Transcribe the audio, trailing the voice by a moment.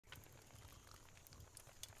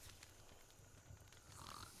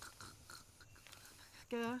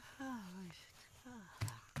No, I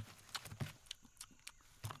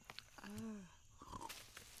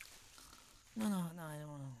don't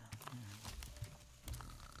want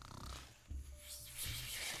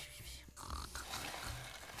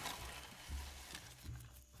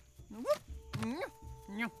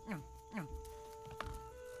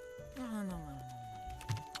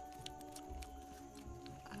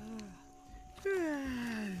to.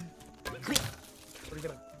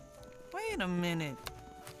 Wait a minute.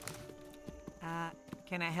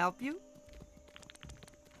 Can I help you?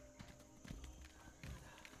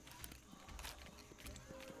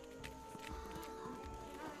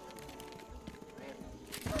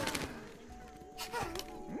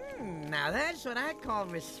 Now that's what I call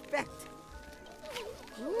respect.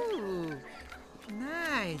 Ooh,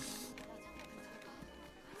 nice.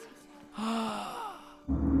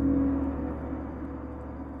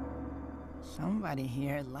 Somebody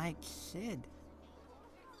here likes Sid.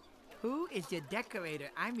 Who is your decorator?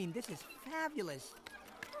 I mean, this is fabulous.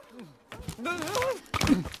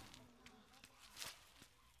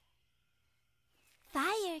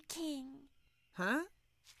 Fire King. Huh?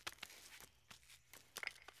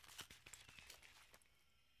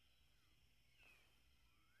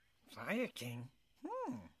 Fire King?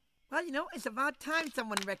 Well, you know, it's about time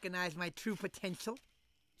someone recognized my true potential.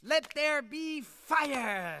 Let there be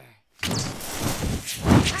fire!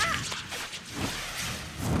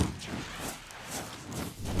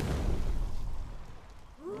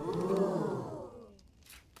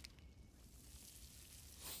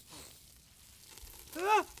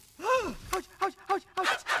 Ouch!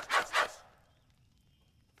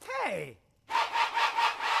 Hey!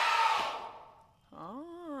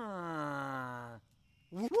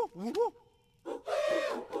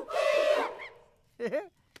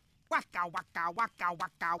 Waka waka waka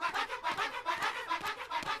waka.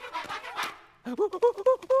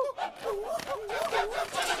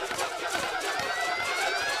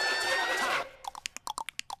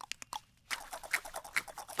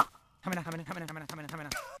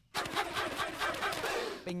 Hamina.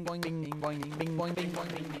 Bing boing bing bing boing bing bing boing bing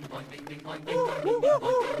boing bing bing boing bing bing boing bing boing bing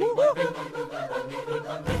boing bing boing bing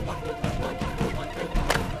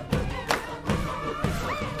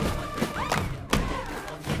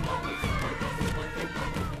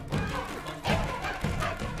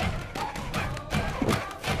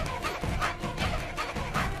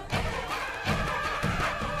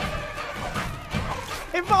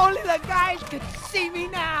If only the guys could see me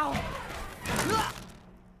now!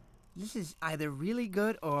 This is either really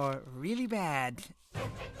good or really bad.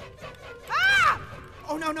 Ah!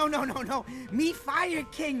 Oh, no. Me, Fire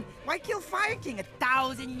King. Why kill Fire King?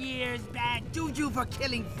 1,000 years bad juju for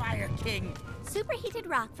killing Fire King. Superheated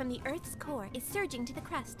rock from the Earth's core is surging to the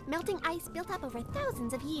crust, melting ice built up over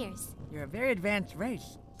thousands of years. You're a very advanced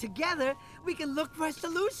race. Together, we can look for a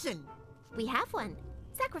solution. We have one.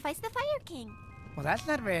 Sacrifice the Fire King. Well, that's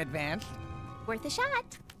not very advanced. Worth a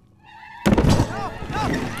shot.